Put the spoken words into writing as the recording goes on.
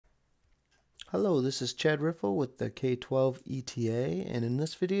Hello, this is Chad Riffle with the K-12 ETA, and in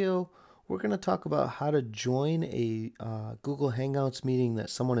this video we're going to talk about how to join a Google Hangouts meeting that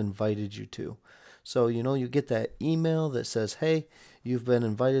someone invited you to. So you get that email that says, hey, you've been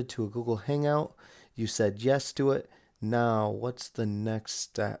invited to a Google Hangout, you said yes to it. Now what's the next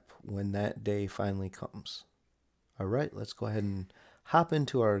step when that day finally comes? Alright, let's go ahead and hop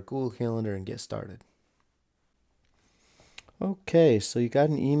into our Google Calendar and get started. Okay, so you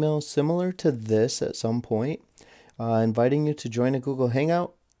got an email similar to this at some point, inviting you to join a Google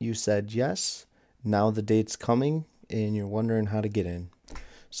Hangout. You said yes. Now the date's coming and you're wondering how to get in.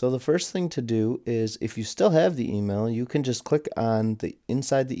 So the first thing to do is, if you still have the email, you can just click on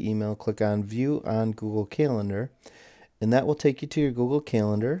inside the email, click on View on Google Calendar, and that will take you to your Google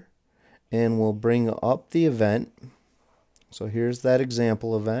Calendar and will bring up the event. So here's that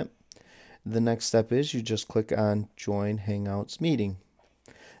example event. The next step is you just click on Join Hangouts Meeting.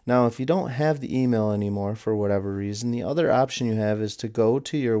 Now, if you don't have the email anymore for whatever reason, the other option you have is to go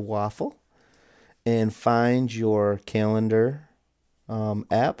to your Waffle and find your calendar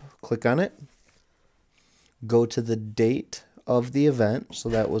app, click on it, go to the date of the event, so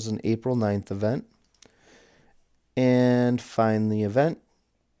that was an April 9th event, and find the event,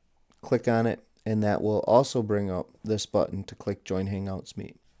 click on it, and that will also bring up this button to click Join Hangouts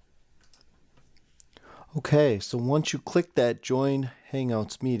Meet. Okay, so once you click that Join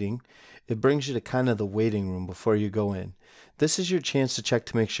Hangouts Meeting, it brings you to kind of the waiting room before you go in. This is your chance to check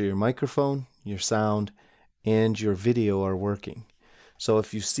to make sure your microphone, your sound, and your video are working. So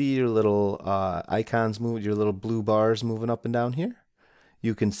if you see your little icons move, your little blue bars moving up and down here,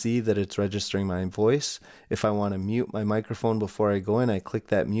 you can see that it's registering my voice. If I want to mute my microphone before I go in, I click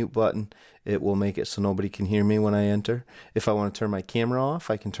that mute button. It will make it so nobody can hear me when I enter. If I want to turn my camera off,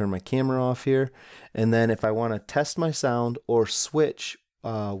 I can turn my camera off here. And then if I want to test my sound or switch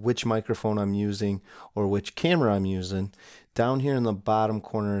which microphone I'm using or which camera I'm using, down here in the bottom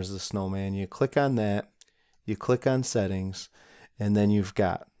corner is the snowman. You click on that, you click on settings, and then you've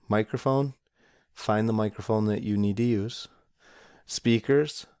got microphone, find the microphone that you need to use.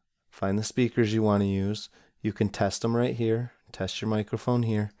 Speakers, find the speakers you want to use. You can test them right here, test your microphone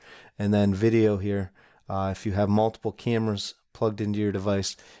here, and then video here. If you have multiple cameras plugged into your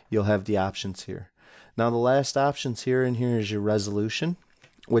device, you'll have the options here. Now the last options here is your resolution,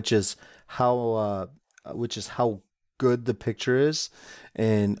 which is how good the picture is,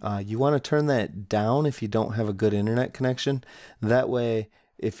 and you want to turn that down if you don't have a good internet connection. That way,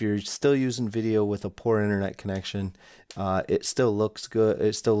 if you're still using video with a poor internet connection, it still looks good,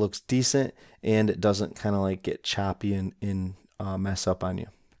 it still looks decent, and it doesn't kind of like get choppy and mess up on you.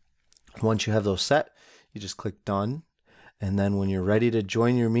 Once you have those set, you just click done, and then when you're ready to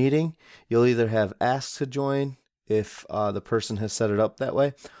join your meeting, you'll either have ask to join if the person has set it up that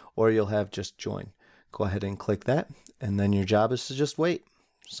way, or you'll have just join. Go ahead and click that, and then your job is to just wait.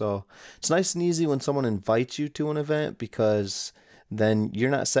 So it's nice and easy when someone invites you to an event, because then you're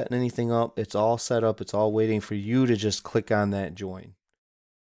not setting anything up. It's all set up. It's all waiting for you to just click on that join.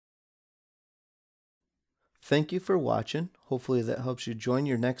 Thank you for watching. Hopefully that helps you join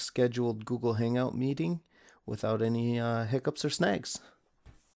your next scheduled Google Hangout meeting without any hiccups or snags.